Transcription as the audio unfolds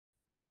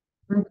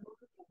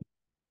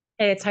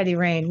Hey, it's Heidi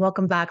Rain.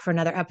 Welcome back for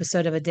another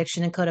episode of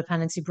Addiction and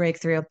Codependency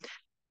Breakthrough.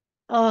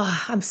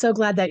 Oh, I'm so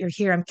glad that you're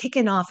here. I'm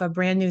kicking off a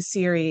brand new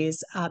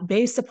series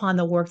based upon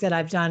the work that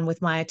I've done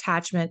with my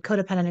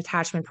codependent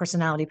attachment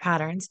personality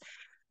patterns.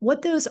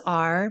 What those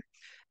are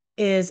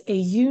is a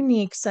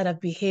unique set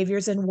of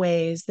behaviors and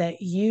ways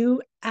that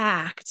you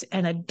act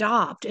and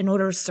adopt in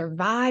order to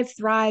survive,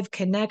 thrive,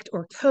 connect,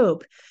 or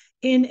cope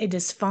in a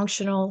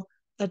dysfunctional,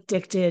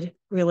 addicted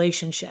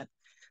relationship.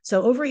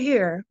 So over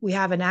here, we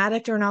have an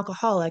addict or an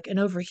alcoholic, and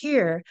over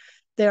here,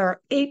 there are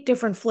 8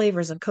 different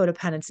flavors of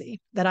codependency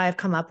that I have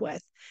come up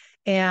with.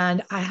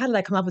 And how did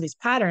I come up with these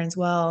patterns?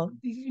 Well,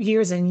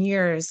 years and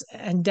years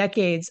and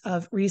decades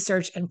of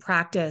research and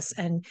practice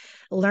and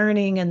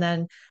learning, and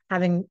then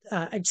having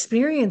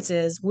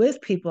experiences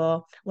with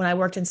people when I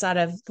worked inside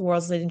of the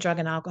world's leading drug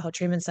and alcohol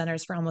treatment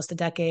centers for almost a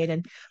decade.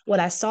 And what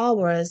I saw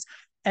was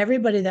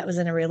everybody that was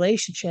in a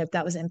relationship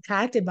that was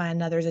impacted by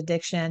another's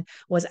addiction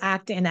was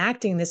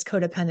enacting this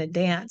codependent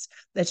dance.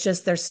 That's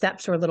just their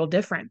steps were a little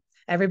different.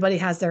 Everybody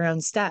has their own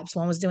steps.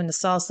 One was doing the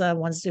salsa,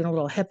 one's doing a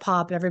little hip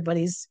hop.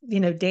 Everybody's,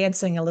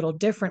 dancing a little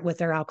different with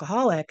their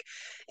alcoholic.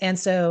 And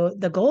so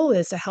the goal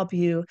is to help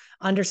you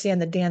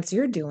understand the dance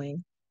you're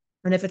doing.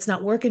 And if it's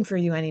not working for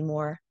you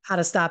anymore, how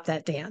to stop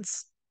that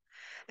dance.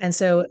 And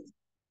so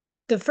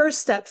the first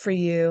step for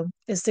you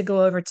is to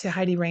go over to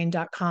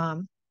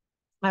HeidiRain.com.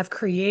 I've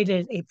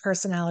created a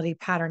personality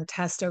pattern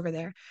test over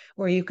there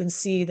where you can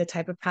see the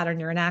type of pattern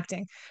you're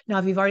enacting. Now,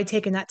 if you've already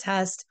taken that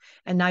test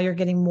and now you're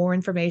getting more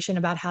information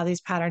about how these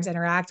patterns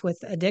interact with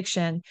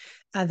addiction,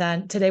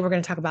 then today we're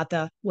going to talk about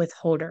the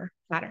withholder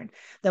pattern,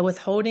 the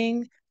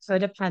withholding,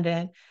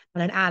 codependent,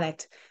 and an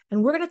addict.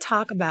 And we're going to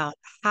talk about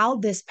how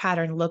this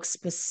pattern looks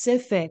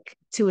specific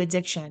to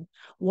addiction.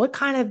 What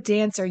kind of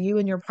dance are you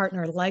and your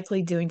partner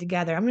likely doing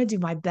together? I'm going to do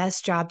my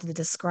best job to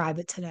describe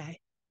it today.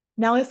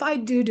 Now, if I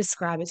do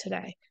describe it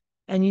today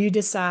and you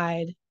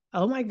decide,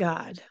 oh my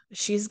God,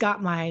 she's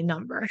got my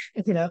number,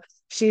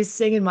 she's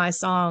singing my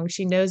song,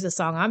 she knows the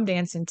song I'm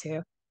dancing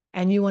to,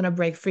 and you want to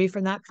break free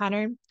from that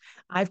pattern,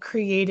 I've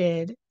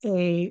created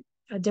a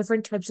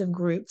different types of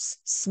groups,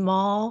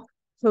 small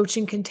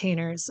coaching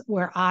containers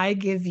where I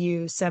give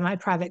you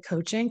semi-private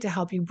coaching to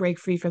help you break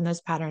free from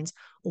those patterns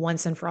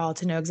once and for all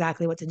to know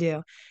exactly what to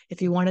do.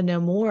 If you want to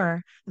know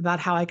more about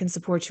how I can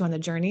support you on the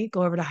journey,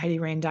 go over to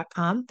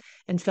HeidiRain.com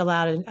and fill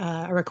out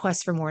a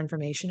request for more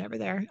information over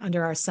there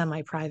under our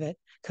semi-private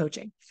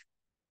coaching.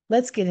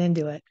 Let's get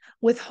into it.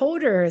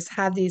 Withholders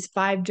have these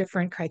 5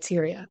 different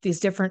criteria, these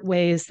different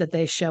ways that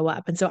they show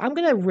up. And so I'm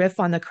going to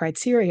riff on the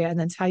criteria and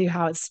then tell you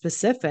how it's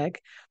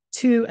specific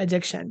to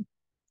addiction.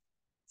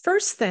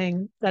 First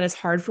thing that is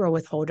hard for a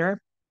withholder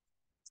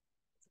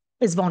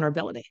is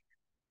vulnerability.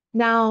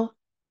 Now,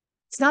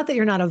 it's not that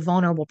you're not a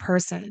vulnerable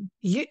person.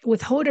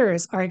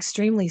 Withholders are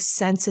extremely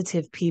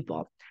sensitive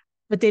people,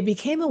 but they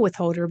became a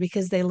withholder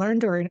because they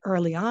learned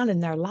early on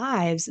in their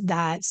lives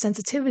that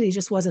sensitivity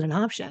just wasn't an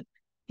option.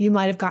 You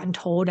might have gotten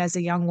told as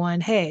a young one,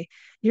 hey,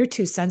 you're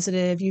too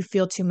sensitive, you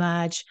feel too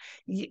much,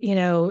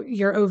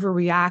 you're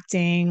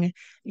overreacting,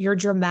 you're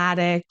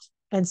dramatic.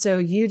 And so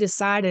you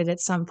decided at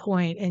some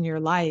point in your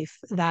life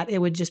that it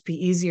would just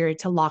be easier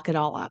to lock it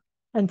all up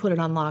and put it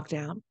on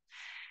lockdown.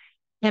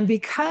 And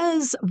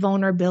because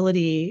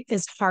vulnerability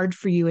is hard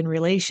for you in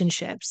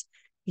relationships,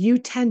 you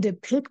tend to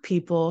pick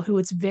people who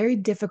it's very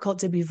difficult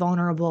to be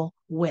vulnerable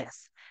with.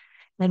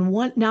 And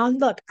now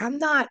look, I'm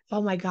not,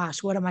 oh my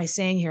gosh, what am I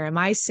saying here? Am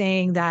I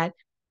saying that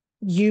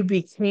you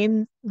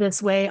became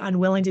this way,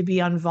 unwilling to be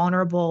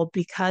unvulnerable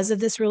because of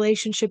this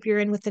relationship you're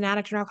in with an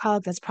addict or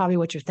alcoholic? That's probably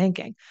what you're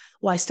thinking.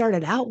 Well, I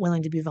started out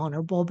willing to be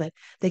vulnerable, but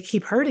they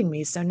keep hurting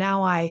me. So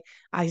now I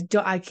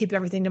keep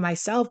everything to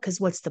myself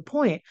because what's the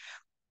point?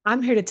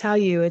 I'm here to tell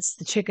you it's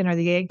the chicken or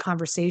the egg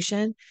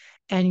conversation.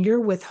 And your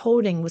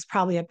withholding was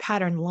probably a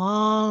pattern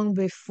long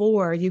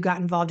before you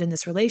got involved in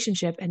this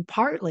relationship, and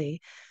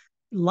partly,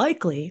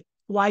 likely,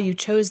 why you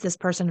chose this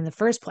person in the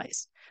first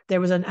place.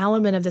 There was an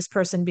element of this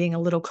person being a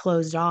little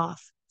closed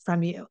off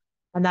from you,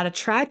 and that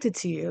attracted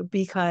to you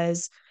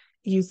because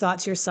you thought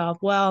to yourself,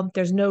 well,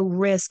 there's no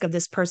risk of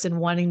this person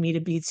wanting me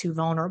to be too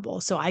vulnerable.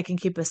 So I can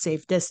keep a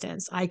safe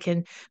distance. I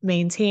can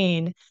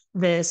maintain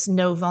this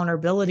no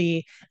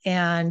vulnerability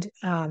and,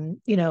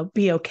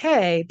 be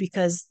okay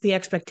because the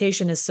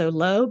expectation is so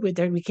low, but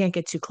we can't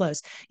get too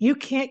close. You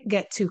can't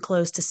get too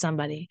close to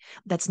somebody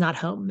that's not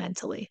home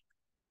mentally.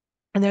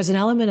 And there's an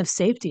element of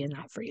safety in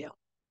that for you,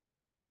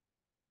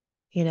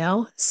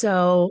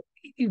 So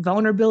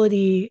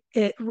vulnerability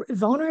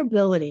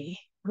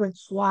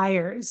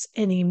requires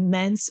an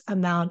immense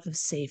amount of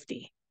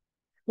safety.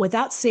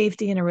 Without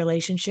safety in a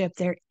relationship,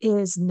 there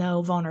is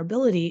no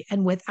vulnerability.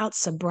 And without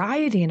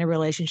sobriety in a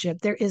relationship,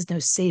 there is no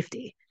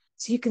safety.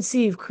 So you can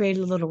see you've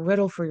created a little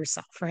riddle for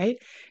yourself, right?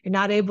 You're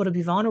not able to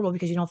be vulnerable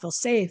because you don't feel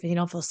safe, and you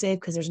don't feel safe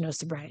because there's no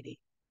sobriety.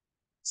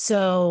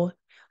 So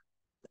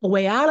a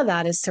way out of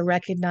that is to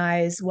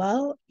recognize,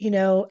 well,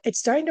 it's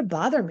starting to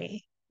bother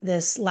me,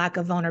 this lack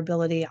of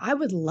vulnerability. I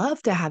would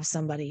love to have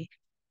somebody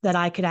that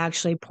I could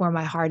actually pour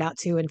my heart out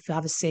to and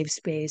have a safe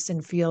space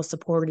and feel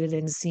supported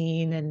and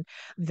seen and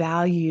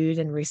valued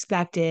and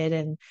respected,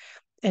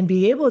 and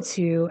be able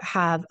to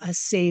have a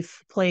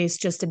safe place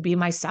just to be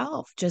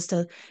myself, just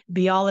to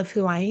be all of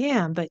who I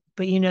am. But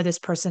this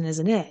person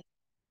isn't it.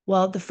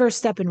 Well, the first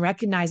step in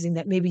recognizing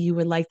that maybe you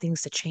would like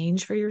things to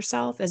change for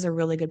yourself is a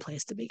really good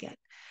place to begin.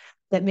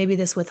 That maybe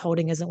this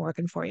withholding isn't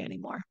working for you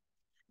anymore.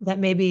 That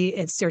maybe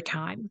it's your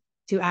time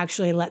to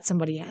actually let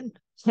somebody in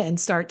and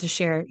start to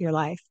share your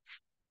life.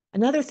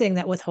 Another thing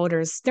that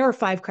withholders, there are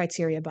 5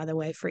 criteria, by the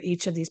way, for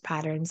each of these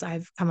patterns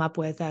I've come up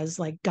with as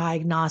like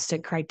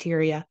diagnostic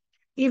criteria.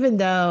 Even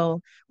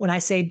though when I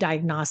say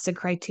diagnostic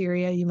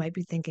criteria, you might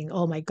be thinking,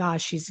 oh my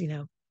gosh, she's,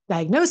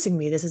 diagnosing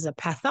me. This is a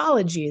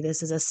pathology.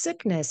 This is a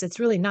sickness. It's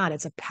really not.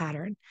 It's a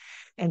pattern.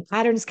 And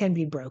patterns can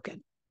be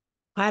broken.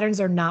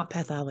 Patterns are not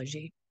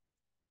pathology.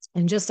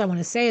 And just I want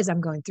to say, as I'm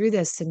going through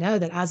this, to know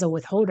that as a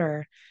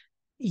withholder,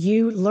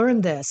 you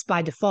learned this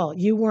by default.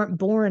 You weren't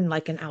born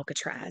like an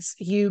Alcatraz.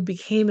 You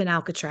became an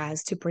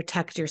Alcatraz to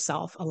protect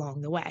yourself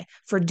along the way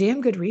for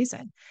damn good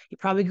reason. You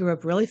probably grew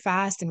up really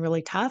fast and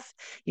really tough.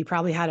 You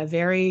probably had a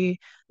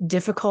very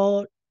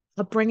difficult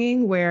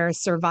upbringing where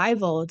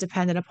survival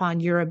depended upon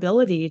your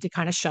ability to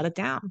kind of shut it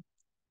down.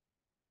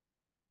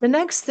 The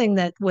next thing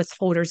that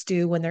withholders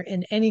do when they're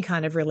in any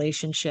kind of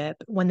relationship,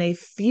 when they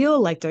feel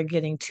like they're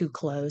getting too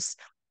close,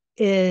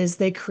 is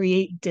they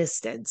create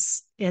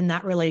distance in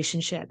that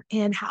relationship.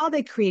 And how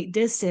they create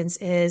distance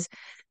is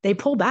they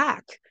pull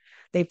back,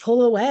 they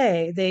pull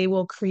away, they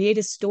will create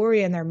a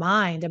story in their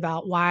mind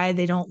about why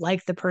they don't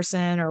like the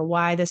person or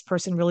why this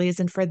person really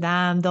isn't for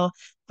them. They'll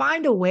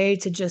find a way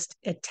to just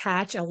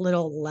attach a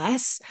little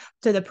less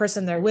to the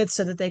person they're with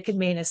so that they can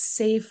maintain a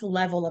safe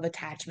level of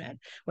attachment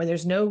where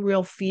there's no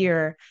real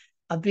fear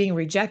of being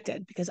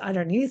rejected, because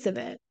underneath of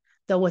it,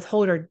 the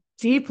withholder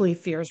deeply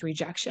fears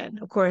rejection.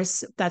 Of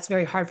course, that's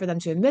very hard for them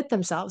to admit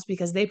themselves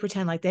because they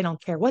pretend like they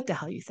don't care what the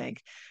hell you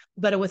think.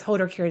 But a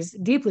withholder cares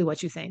deeply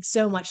what you think,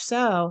 so much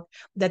so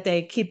that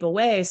they keep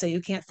away so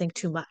you can't think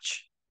too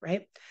much,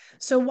 right?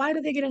 So why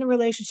do they get in a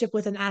relationship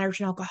with an addict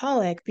and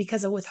alcoholic?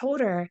 Because a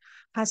withholder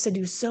has to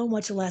do so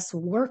much less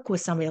work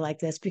with somebody like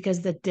this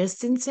because the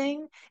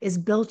distancing is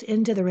built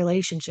into the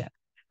relationship.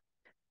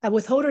 A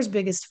withholder's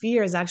biggest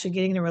fear is actually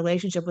getting in a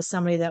relationship with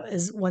somebody that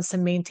wants to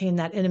maintain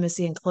that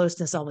intimacy and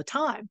closeness all the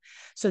time.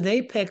 So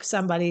they pick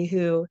somebody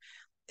who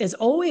is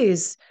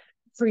always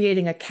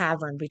creating a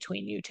cavern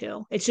between you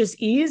two. It's just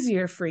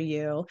easier for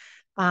you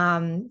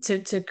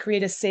to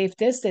create a safe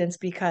distance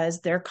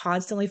because they're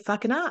constantly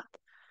fucking up.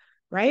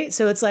 Right.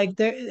 So it's like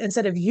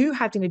instead of you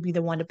having to be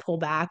the one to pull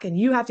back and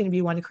you having to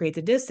be one to create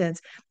the distance,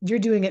 you're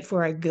doing it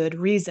for a good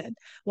reason.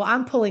 Well,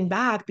 I'm pulling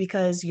back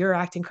because you're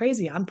acting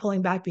crazy. I'm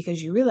pulling back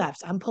because you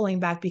relapsed. I'm pulling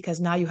back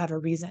because now you have a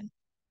reason.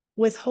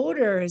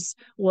 Withholders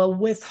will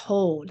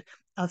withhold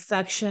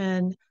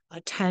affection,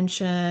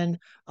 attention,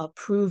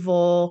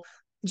 approval,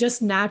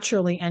 just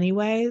naturally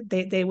anyway.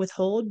 They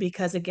withhold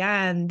because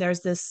again,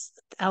 there's this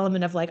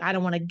element of like, I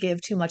don't want to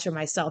give too much of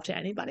myself to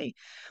anybody.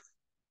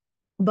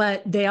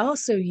 But they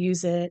also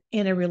use it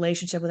in a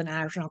relationship with an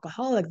addict or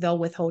alcoholic. They'll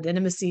withhold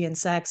intimacy and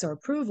sex or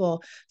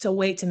approval to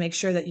wait to make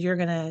sure that you're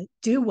going to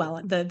do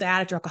well. The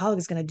addict or alcoholic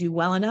is going to do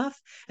well enough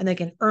and they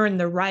can earn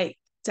the right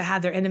to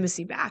have their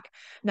intimacy back.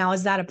 Now,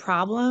 is that a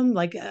problem?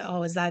 Like,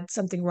 oh, is that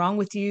something wrong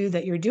with you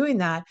that you're doing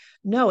that?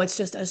 No, it's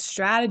just a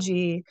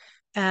strategy.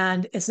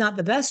 And it's not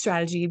the best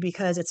strategy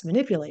because it's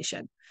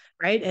manipulation,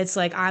 right? It's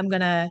like,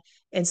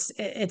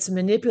 it's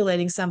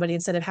manipulating somebody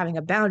instead of having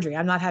a boundary.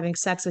 I'm not having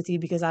sex with you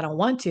because I don't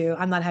want to.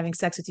 I'm not having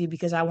sex with you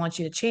because I want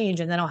you to change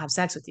and then I'll have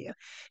sex with you.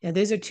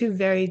 These are two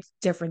very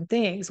different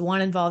things.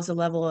 One involves a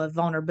level of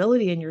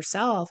vulnerability in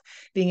yourself,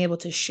 being able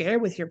to share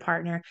with your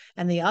partner.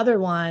 And the other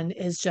one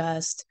is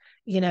just,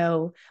 you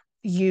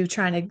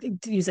trying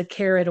to use a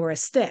carrot or a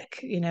stick,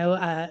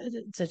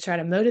 to try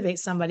to motivate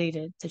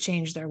somebody to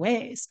change their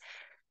ways.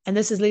 And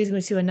this leads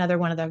me to another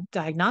one of the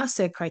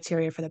diagnostic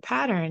criteria for the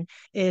pattern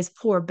is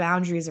poor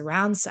boundaries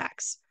around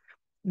sex.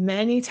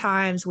 Many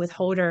times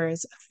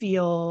withholders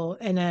feel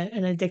in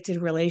an addicted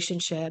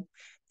relationship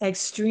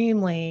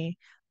extremely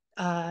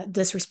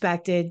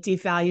disrespected,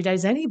 devalued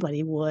as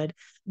anybody would.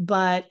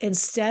 But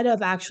instead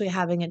of actually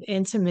having an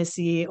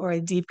intimacy or a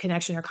deep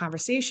connection or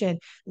conversation,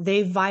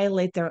 they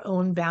violate their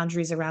own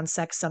boundaries around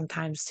sex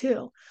sometimes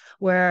too,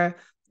 where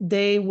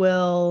they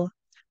will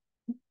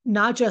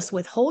not just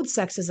withhold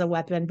sex as a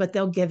weapon, but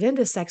they'll give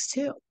into sex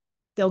too.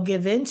 They'll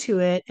give into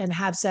it and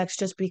have sex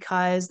just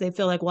because they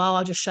feel like, well,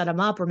 I'll just shut them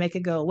up or make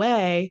it go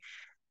away.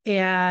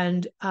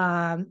 And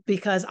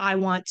because I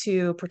want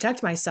to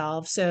protect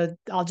myself. So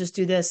I'll just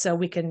do this so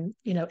we can,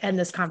 end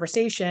this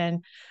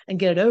conversation and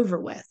get it over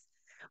with.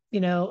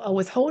 A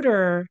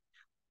withholder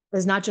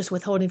is not just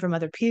withholding from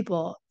other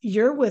people,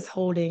 you're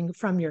withholding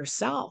from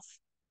yourself.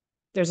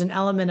 There's an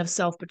element of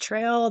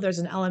self-betrayal. There's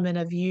an element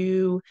of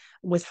you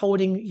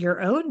withholding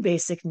your own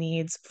basic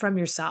needs from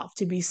yourself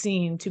to be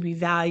seen, to be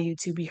valued,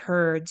 to be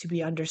heard, to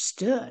be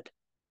understood.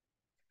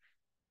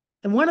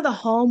 And one of the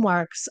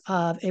hallmarks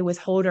of a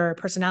withholder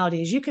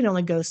personality is you can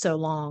only go so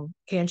long,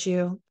 can't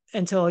you?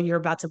 until you're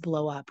about to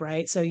blow up,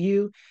 right? So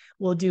you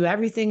will do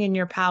everything in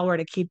your power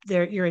to keep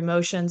your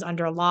emotions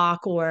under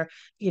lock, or,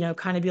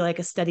 kind of be like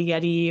a steady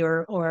Eddie,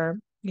 or,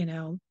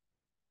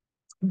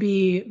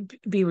 be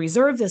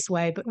reserved this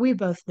way. But we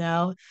both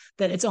know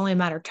that it's only a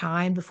matter of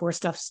time before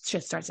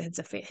shit starts to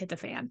hit the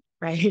fan,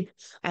 right?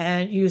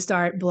 And you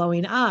start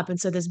blowing up. And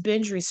so this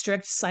binge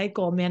restrict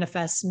cycle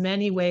manifests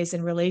many ways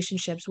in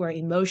relationships, where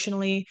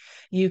emotionally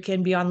you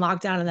can be on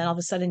lockdown, and then all of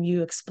a sudden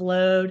you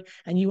explode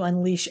and you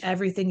unleash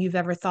everything you've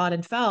ever thought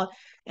and felt.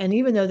 And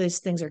even though these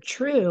things are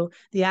true,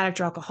 the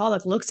addict or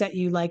alcoholic looks at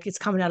you like it's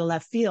coming out of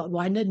left field.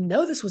 Well, I didn't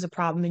know this was a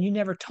problem, and you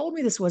never told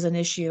me this was an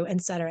issue,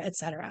 et cetera, et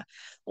cetera.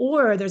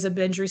 Or there's a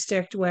binge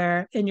restrict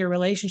where in your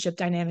relationship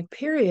dynamic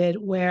period,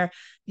 where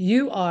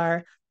you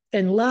are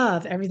in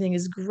love, everything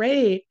is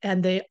great,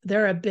 and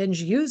they're a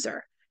binge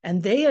user,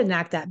 and they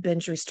enact that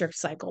binge restrict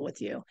cycle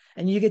with you,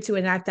 and you get to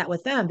enact that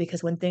with them,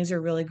 because when things are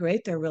really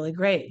great, they're really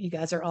great, you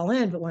guys are all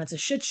in. But when it's a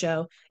shit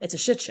show, it's a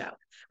shit show,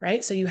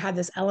 right? So you have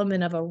this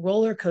element of a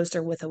roller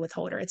coaster with a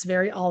withholder. It's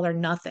very all or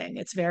nothing.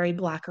 It's very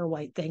black or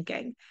white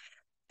thinking.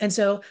 And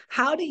so,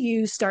 how do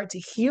you start to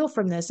heal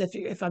from this?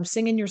 If I'm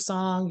singing your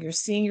song, you're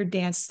seeing your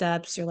dance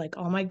steps, you're like,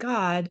 oh my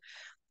God,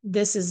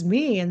 this is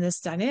me in this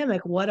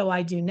dynamic. What do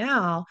I do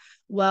now?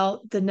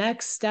 Well, the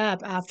next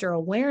step after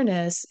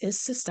awareness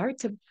is to start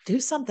to do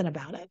something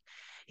about it.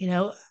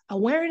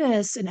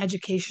 Awareness and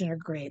education are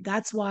great.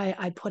 That's why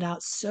I put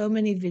out so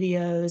many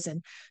videos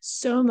and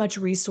so much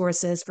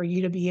resources for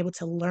you to be able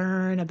to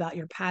learn about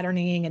your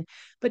patterning.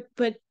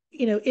 But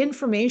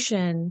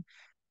information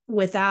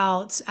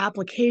without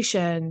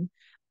application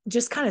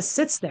just kind of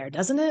sits there,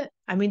 doesn't it?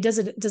 I mean, does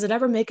it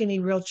ever make any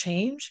real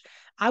change?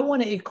 I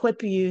want to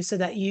equip you so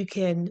that you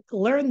can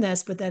learn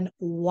this, but then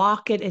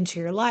walk it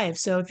into your life.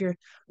 So if you're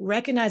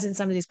recognizing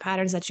some of these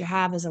patterns that you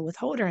have as a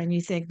withholder, and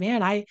you think,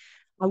 man, I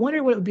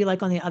wonder what it would be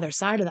like on the other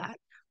side of that.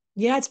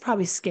 Yeah, it's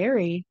probably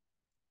scary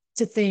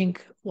to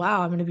think,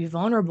 wow, I'm going to be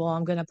vulnerable.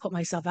 I'm going to put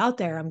myself out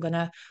there. I'm going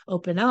to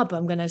open up.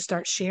 I'm going to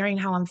start sharing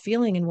how I'm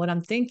feeling and what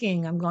I'm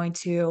thinking. I'm going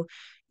to,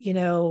 you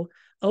know,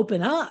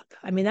 open up.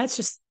 I mean, that's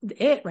just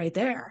it right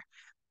there.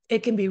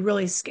 It can be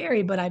really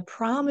scary, but I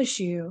promise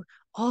you,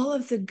 all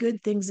of the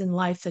good things in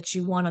life that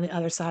you want on the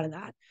other side of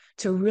that,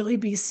 to really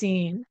be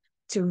seen,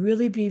 to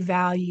really be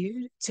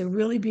valued, to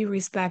really be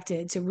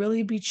respected, to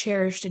really be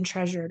cherished and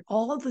treasured,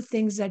 all of the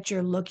things that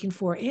you're looking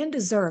for and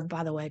deserve,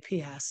 by the way,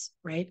 PS,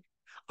 right,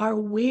 are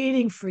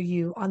waiting for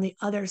you on the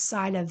other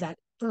side of that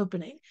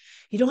opening.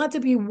 You don't have to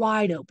be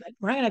wide open,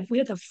 right? Like, we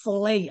have to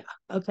fillet you,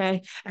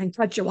 okay, and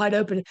cut you wide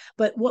open.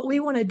 But what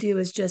we want to do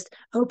is just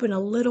open a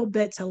little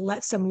bit to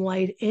let some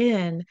light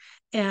in,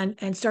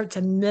 and start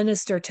to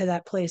minister to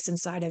that place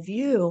inside of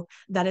you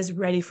that is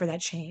ready for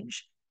that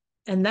change.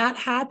 And that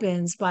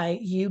happens by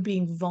you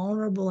being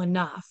vulnerable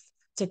enough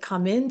to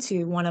come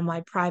into one of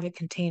my private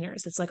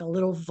containers. It's like a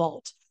little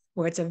vault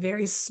where it's a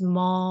very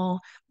small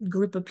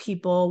group of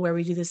people, where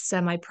we do this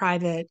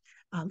semi-private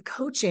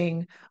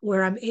coaching,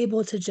 where I'm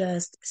able to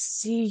just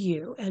see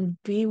you and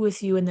be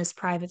with you in this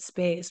private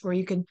space, where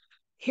you can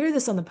hear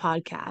this on the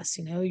podcast.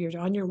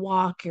 You're on your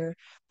walk, you're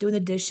doing the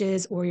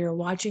dishes, or you're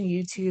watching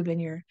YouTube,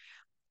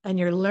 and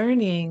you're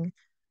learning.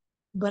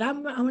 But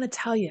I'm going to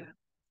tell you,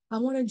 I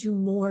want to do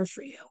more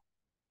for you.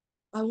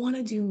 I want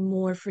to do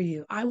more for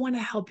you. I want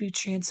to help you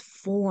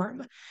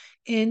transform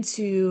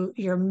into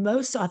your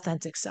most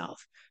authentic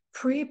self,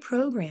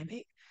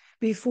 pre-programming,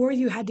 before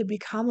you had to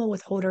become a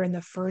withholder in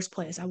the first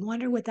place. I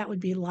wonder what that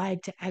would be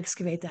like to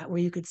excavate that, where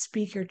you could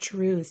speak your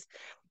truth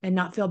and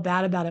not feel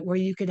bad about it, where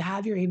you could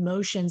have your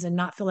emotions and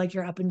not feel like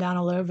you're up and down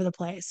all over the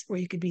place, where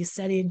you could be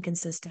steady and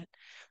consistent.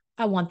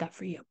 I want that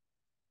for you.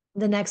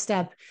 The next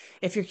step,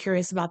 if you're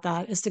curious about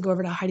that, is to go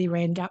over to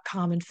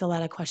HeidiRain.com and fill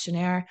out a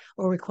questionnaire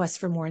or request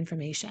for more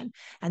information.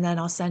 And then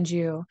I'll send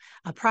you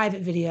a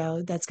private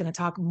video that's going to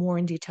talk more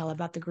in detail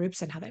about the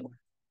groups and how they work.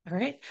 All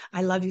right.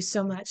 I love you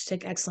so much.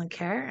 Take excellent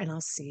care, and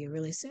I'll see you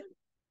really soon.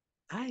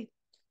 Bye.